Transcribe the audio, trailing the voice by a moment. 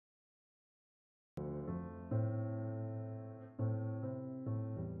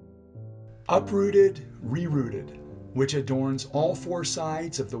Uprooted, reRooted, which adorns all four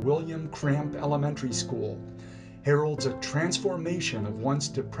sides of the William Cramp Elementary School, heralds a transformation of once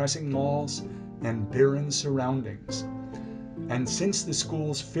depressing walls and barren surroundings. And since the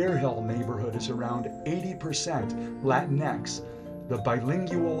school's Fairhill neighborhood is around 80% Latinx, the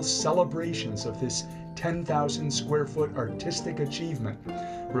bilingual celebrations of this 10,000 square foot artistic achievement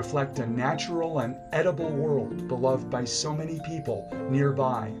reflect a natural and edible world beloved by so many people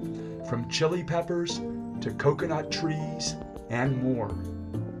nearby, from chili peppers to coconut trees and more.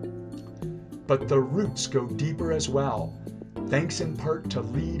 But the roots go deeper as well, thanks in part to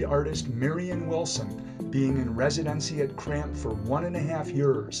lead artist Marion Wilson being in residency at Cramp for 1.5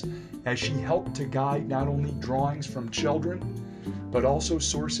 years, as she helped to guide not only drawings from children, but also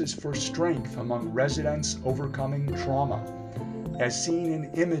sources for strength among residents overcoming trauma, as seen in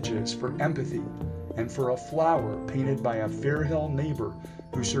images for empathy and for a flower painted by a Fairhill neighbor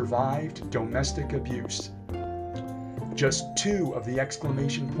who survived domestic abuse. Just two of the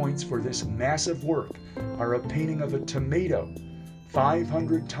exclamation points for this massive work are a painting of a tomato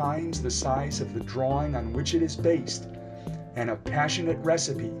 500 times the size of the drawing on which it is based, and a passionate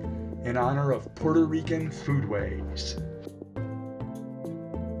recipe in honor of Puerto Rican foodways.